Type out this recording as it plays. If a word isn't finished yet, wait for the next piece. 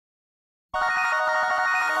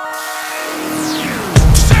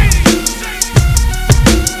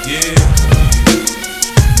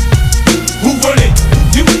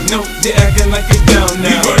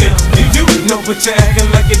but you're acting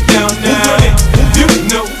like it down now. You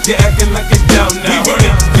know you're acting like it down now.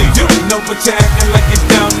 You know but you're acting like it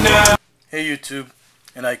down now. Hey YouTube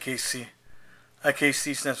and IKC.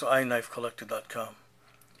 IKC stands for iKnifeCollector.com.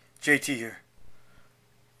 JT here.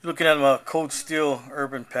 You're looking at my Cold Steel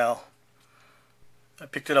Urban Pal. I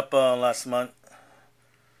picked it up last month.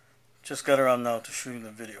 Just got around now to shooting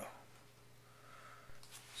the video.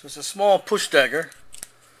 So it's a small push dagger.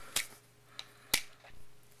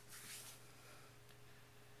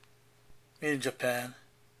 Made in Japan.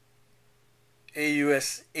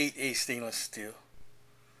 AUS 8A stainless steel.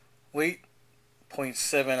 Weight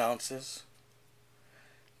 0.7 ounces.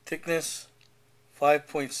 Thickness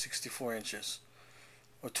 5.64 inches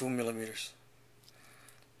or 2 millimeters.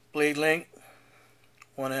 Blade length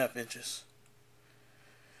 1.5 inches.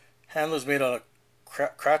 Handle is made out of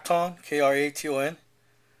Kraton, Kraton,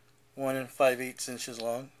 1 5/8 inches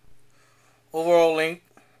long. Overall length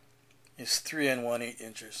is 3 1/8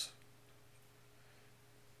 inches.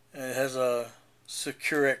 And it has a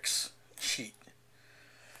Securex sheath.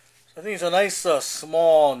 So I think it's a nice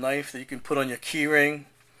small knife that you can put on your key ring,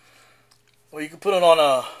 or you can put it on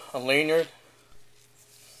a lanyard,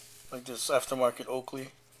 like this aftermarket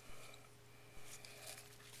Oakley.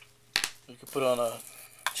 You can put it on a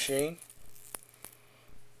chain,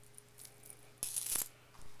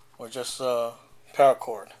 or just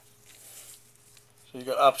paracord. So you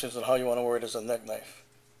got options on how you want to wear it as a neck knife.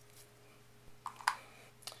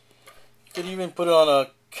 You could even put it on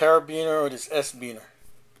a carabiner or this S-biner.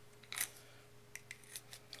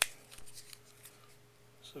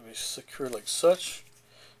 So it'll be secured like such.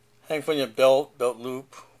 Hang from your belt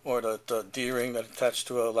loop, or the D-ring that attached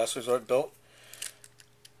to a last resort belt.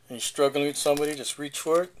 And you're struggling with somebody, just reach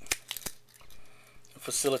for it and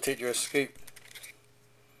facilitate your escape.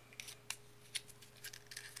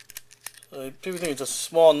 So people think it's a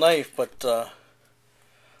small knife, but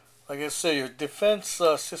like I said, your defense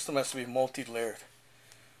system has to be multi-layered.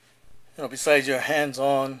 You know, besides your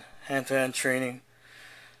hands-on, hand-to-hand training,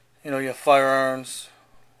 you know, you have firearms,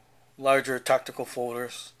 larger tactical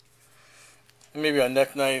folders, and maybe a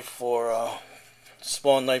neck knife or a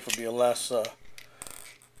small knife would be a last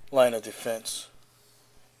line of defense.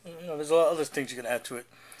 You know, there's a lot of other things you can add to it,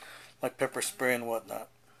 like pepper spray and whatnot.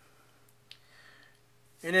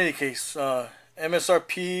 In any case,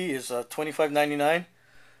 MSRP is $25.99.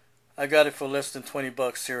 I got it for less than 20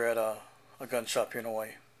 bucks here at a gun shop here in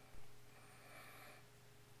Hawaii.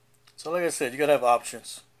 So like I said, you gotta have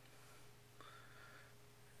options.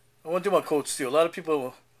 One thing about Cold Steel, a lot of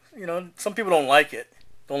people, you know, some people don't like it,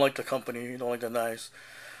 don't like the company, don't like the knives.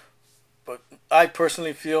 But I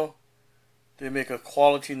personally feel they make a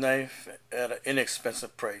quality knife at an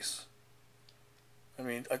inexpensive price. I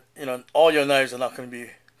mean, you know, all your knives are not going to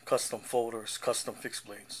be custom folders, custom fixed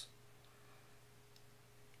blades.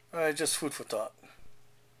 Alright, just food for thought.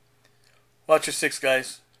 Watch your six,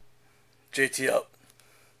 guys. JT out.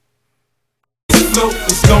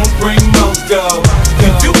 It's gon' bring more dough.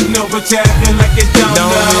 You know but you're acting like it don't know.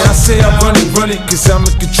 I say I run it cause I'm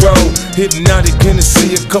in control. Hypnotic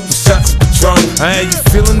Hennessy, a couple shots of Patron. I had you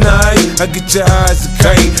feeling nice, I get your eyes a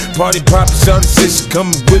kite. Party poppin', shawty said she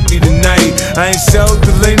coming with me tonight. I ain't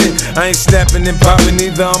self-deleting, I ain't snapping and popping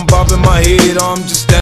either. I'm bobbing my head or I'm just